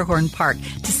Powderhorn Park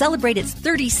to celebrate its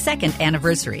 32nd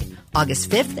anniversary, August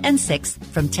 5th and 6th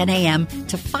from 10 a.m.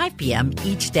 to 5 p.m.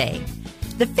 each day.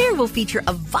 The fair will feature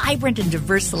a vibrant and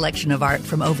diverse selection of art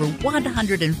from over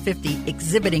 150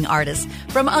 exhibiting artists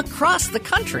from across the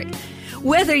country.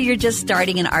 Whether you're just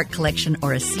starting an art collection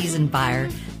or a seasoned buyer,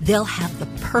 they'll have the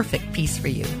perfect piece for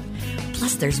you.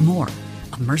 Plus, there's more.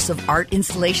 Immersive art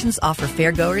installations offer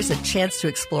fairgoers a chance to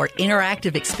explore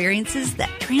interactive experiences that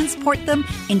transport them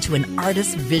into an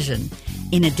artist's vision.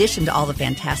 In addition to all the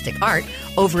fantastic art,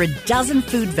 over a dozen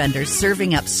food vendors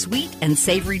serving up sweet and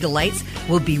savory delights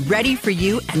will be ready for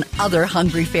you and other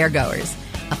hungry fairgoers.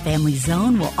 A family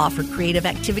zone will offer creative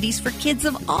activities for kids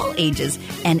of all ages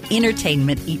and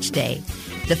entertainment each day.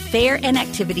 The fair and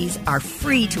activities are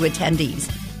free to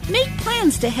attendees. Make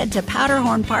plans to head to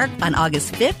Powderhorn Park on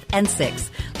August 5th and 6th.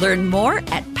 Learn more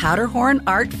at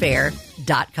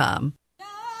powderhornartfair.com.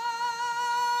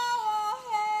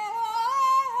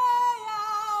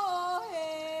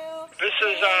 This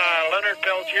is Leonard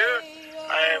Peltier.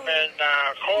 I am in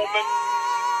Coleman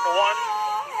 1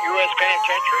 U.S.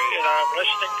 Penitentiary, and I'm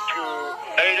listening to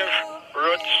Native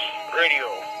Roots Radio.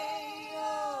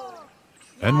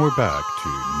 And we're back to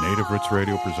Native Roots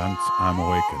Radio presents I'm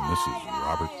Awake, and this is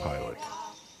Robert Pilot.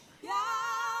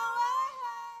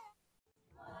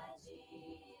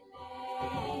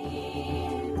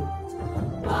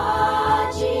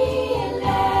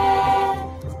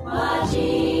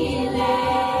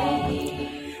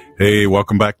 Hey,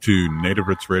 welcome back to Native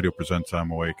Roots Radio presents I'm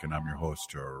Awake, and I'm your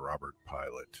host, Robert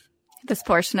Pilot. This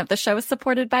portion of the show is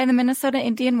supported by the Minnesota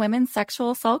Indian Women's Sexual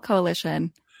Assault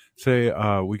Coalition. Say,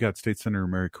 we got State Senator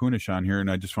Mary Kunesh on here, and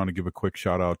I just want to give a quick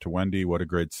shout out to Wendy. What a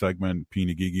great segment,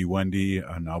 Pinagigi Wendy,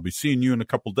 and I'll be seeing you in a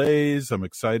couple days. I'm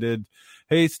excited.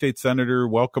 Hey, State Senator,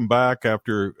 welcome back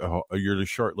after your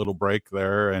short little break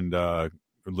there, and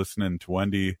listening to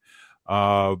Wendy.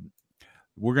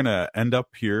 We're going to end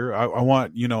up here. I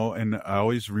want, and I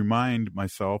always remind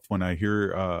myself when I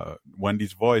hear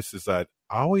Wendy's voice is that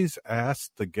I always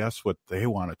ask the guests what they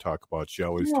want to talk about. She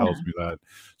always tells me that.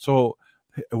 So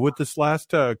with this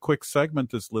last quick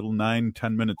segment, this little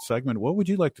 9-10 minute segment, what would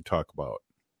you like to talk about?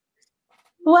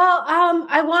 Well,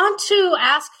 I want to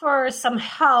ask for some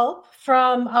help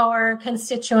from our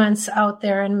constituents out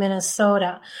there in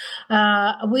Minnesota.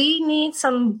 We need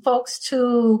some folks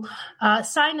to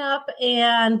sign up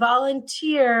and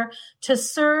volunteer to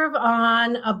serve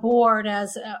on a board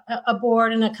as a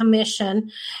board and a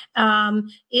commission.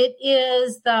 It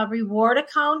is the reward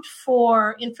account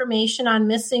for information on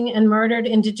missing and murdered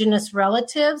Indigenous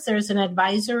relatives. There's an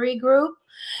advisory group.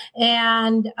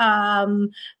 And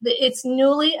it's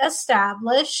newly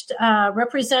established.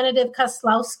 Representative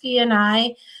Koslowski and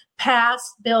I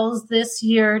passed bills this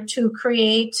year to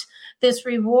create this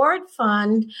reward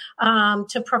fund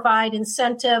to provide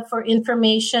incentive for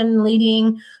information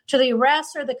leading to the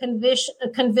arrest or the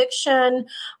conviction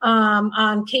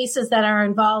on cases that are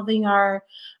involving our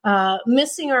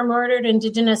missing or murdered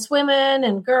Indigenous women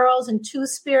and girls and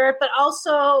Two-Spirit, but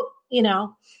also,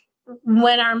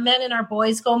 when our men and our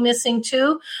boys go missing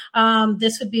too,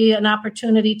 this would be an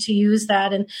opportunity to use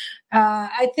that. And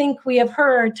I think we have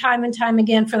heard time and time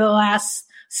again for the last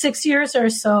 6 years or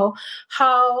so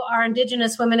how our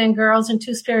Indigenous women and girls and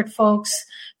Two-Spirit folks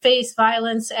face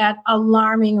violence at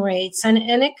alarming rates, and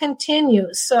it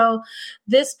continues. So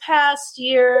this past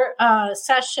year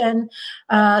session,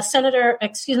 Representative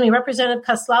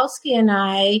Koslowski and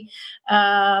I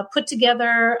put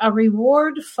together a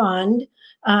reward fund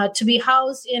to be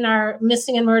housed in our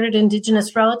missing and murdered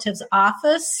Indigenous relatives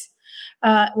office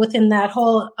within that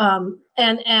whole.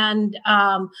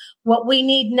 What we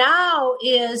need now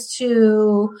is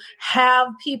to have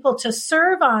people to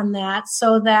serve on that,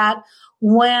 so that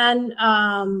when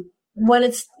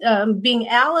it's being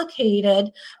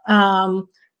allocated,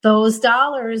 those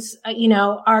dollars,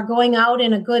 are going out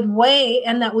in a good way,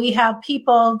 and that we have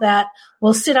people that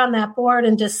will sit on that board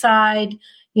and decide,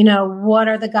 what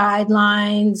are the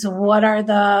guidelines? What are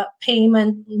the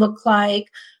payment look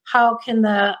like? How can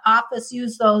the office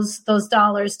use those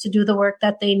dollars to do the work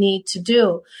that they need to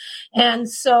do?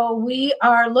 And so we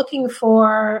are looking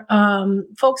for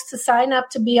folks to sign up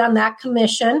to be on that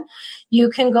commission. You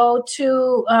can go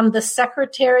to the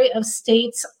Secretary of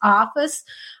State's office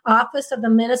of the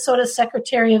Minnesota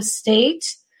Secretary of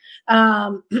State,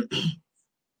 and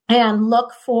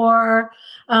look for.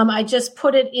 I just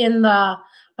put it in the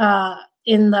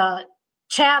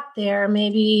chat there.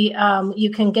 Maybe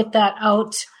you can get that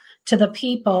out to the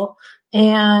people.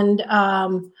 And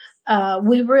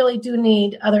we really do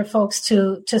need other folks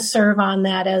to serve on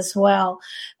that as well.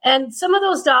 And some of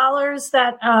those dollars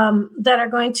that are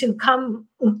going to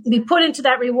be put into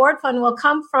that reward fund will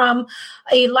come from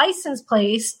a license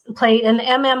plate, an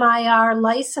MMIR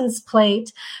license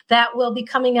plate that will be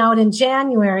coming out in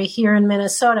January here in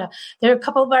Minnesota. There are a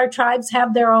couple of our tribes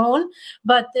have their own,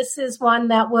 but this is one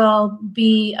that will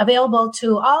be available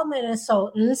to all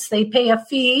Minnesotans. They pay a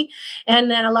fee, and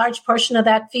then a large portion of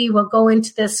that fee will go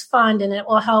into this fund, and it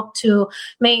will help to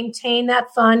maintain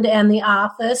that fund and the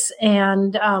office.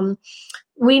 And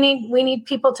we need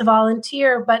people to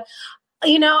volunteer, but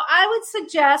I would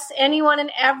suggest anyone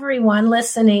and everyone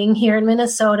listening here in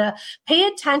Minnesota pay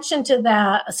attention to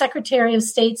the Secretary of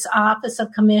State's Office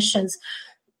of Commissions.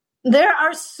 There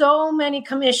are so many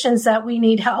commissions that we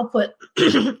need help with,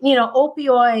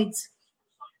 opioids,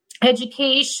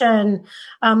 education,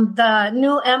 the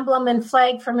new emblem and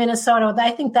flag for Minnesota. I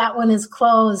think that one is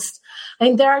closed. I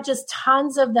mean, there are just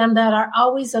tons of them that are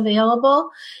always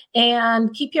available,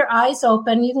 and keep your eyes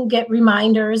open. You can get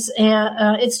reminders,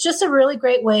 and it's just a really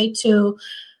great way to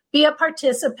be a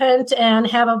participant and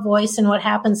have a voice in what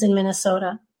happens in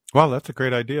Minnesota. Well, that's a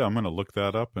great idea. I'm going to look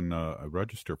that up and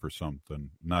register for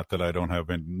something. Not that I don't have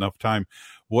enough time.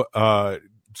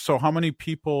 So how many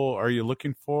people are you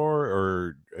looking for,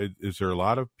 or is there a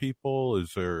lot of people?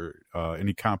 Is there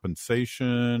any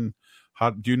compensation?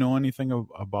 Do you know anything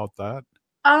about that?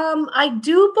 I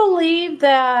do believe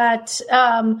that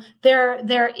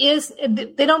there is.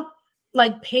 They don't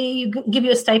pay you, give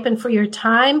you a stipend for your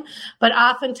time, but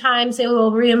oftentimes they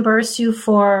will reimburse you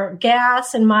for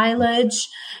gas and mileage.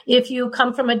 If you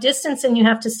come from a distance and you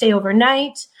have to stay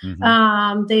overnight,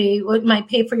 they might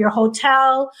pay for your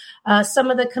hotel. Some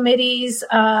of the committees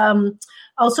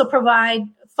also provide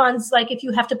funds, like if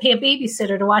you have to pay a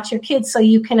babysitter to watch your kids so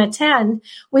you can attend.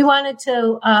 We wanted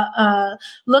to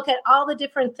look at all the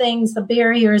different things, the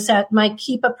barriers that might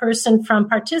keep a person from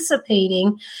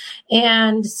participating.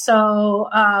 And so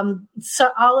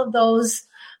all of those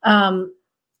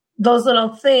little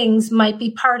things might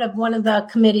be part of one of the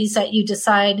committees that you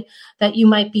decide that you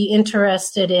might be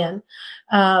interested in.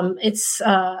 It's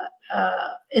a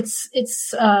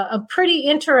pretty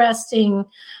interesting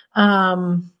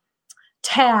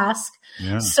task.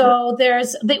 Yeah. So they're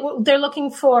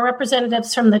looking for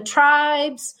representatives from the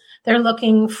tribes. They're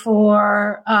looking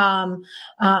for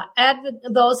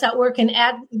those that work in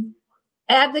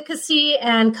advocacy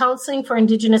and counseling for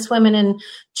Indigenous women and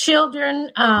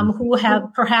children who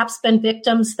have perhaps been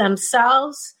victims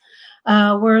themselves.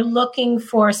 We're looking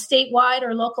for statewide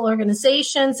or local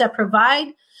organizations that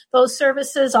provide those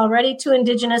services already to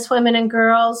Indigenous women and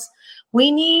girls.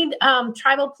 We need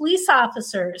tribal police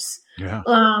officers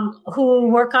who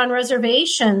work on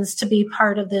reservations to be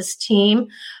part of this team.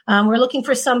 We're looking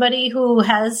for somebody who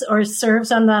has or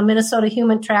serves on the Minnesota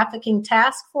Human Trafficking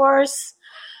Task Force,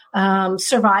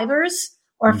 survivors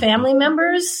or family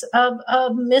members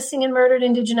of missing and murdered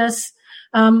Indigenous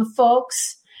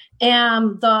folks.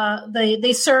 And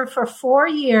they serve for 4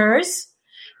 years.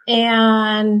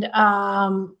 And,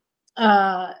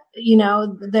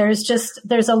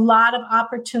 there's a lot of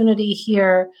opportunity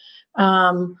here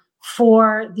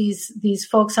for these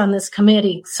folks on this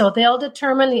committee. So they'll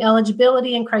determine the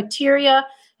eligibility and criteria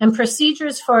and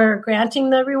procedures for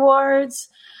granting the rewards.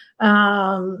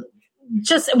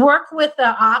 Just work with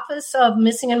the Office of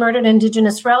Missing and Murdered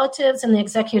Indigenous Relatives and the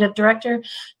Executive Director,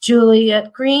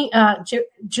 Juliet Rudy.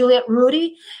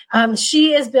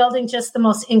 She is building just the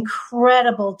most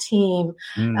incredible team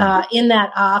in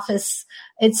that office.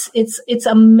 It's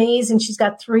amazing. She's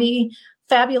got 3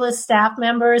 fabulous staff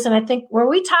members. And I think, were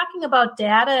we talking about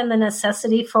data and the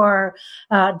necessity for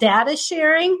data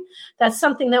sharing? That's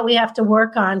something that we have to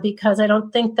work on, because I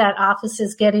don't think that office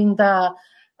is getting the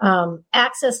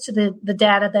access to the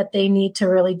data that they need to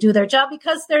really do their job,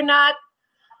 because they're not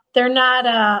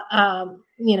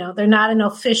an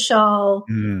official,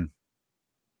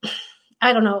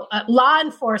 law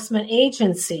enforcement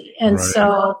agency. And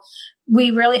so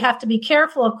we really have to be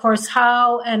careful, of course,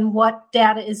 how and what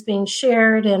data is being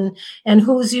shared and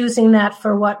who's using that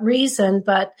for what reason.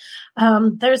 But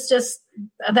there's just,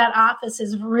 that office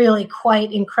is really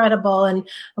quite incredible. And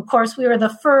of course, we were the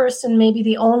first and maybe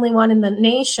the only one in the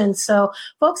nation. So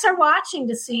folks are watching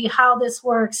to see how this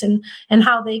works and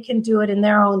how they can do it in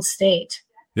their own state.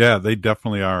 Yeah, they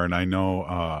definitely are. And I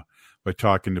know by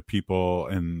talking to people,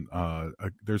 and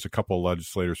there's a couple of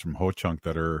legislators from Ho-Chunk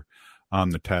that are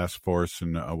on the task force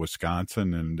in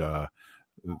Wisconsin, and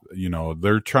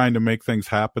they're trying to make things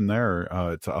happen there.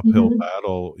 It's an uphill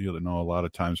battle, a lot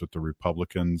of times with the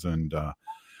Republicans, and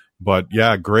but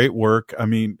yeah, great work. I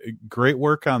mean, great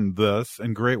work on this,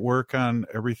 and great work on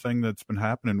everything that's been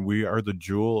happening. We are the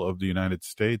jewel of the United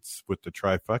States with the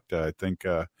trifecta. I think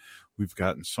we've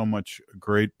gotten so much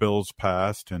great bills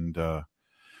passed, and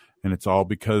it's all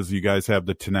because you guys have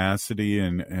the tenacity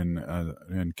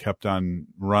and kept on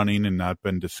running and not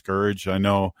been discouraged. I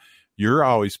know you're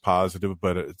always positive,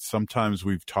 but sometimes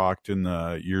we've talked in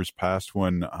the years past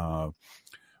when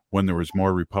there was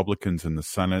more Republicans in the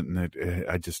Senate, and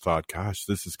I just thought, gosh,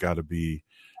 this has got to be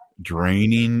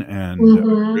draining, and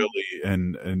really,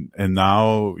 and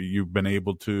now you've been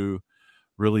able to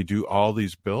really do all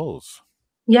these bills.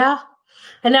 Yeah,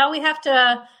 and now we have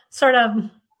to sort of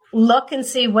look and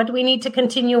see, what do we need to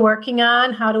continue working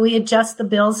on? How do we adjust the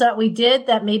bills that we did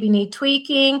that maybe need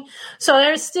tweaking? So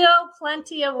there's still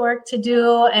plenty of work to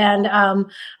do, and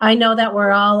I know that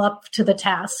we're all up to the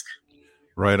task.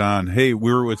 Right on. Hey,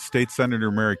 we're with State Senator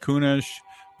Mary Kunesh.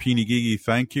 Peeny Gigi,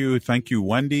 thank you. Thank you,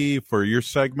 Wendy, for your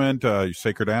segment, your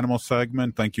Sacred Animal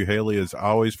segment. Thank you, Haley, as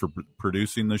always, for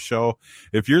producing the show.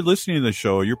 If you're listening to the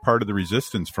show, you're part of the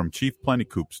resistance from Chief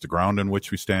Plentycoops. The ground on which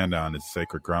we stand on is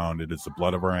sacred ground. It is the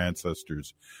blood of our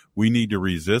ancestors. We need to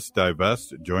resist,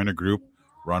 divest, join a group,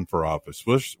 run for office.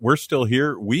 We're still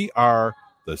here. We are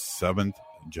the 7th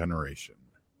generation.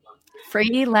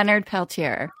 Free Leonard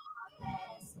Peltier.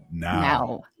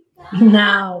 Now.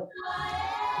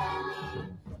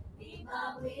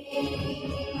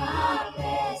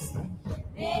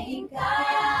 Venga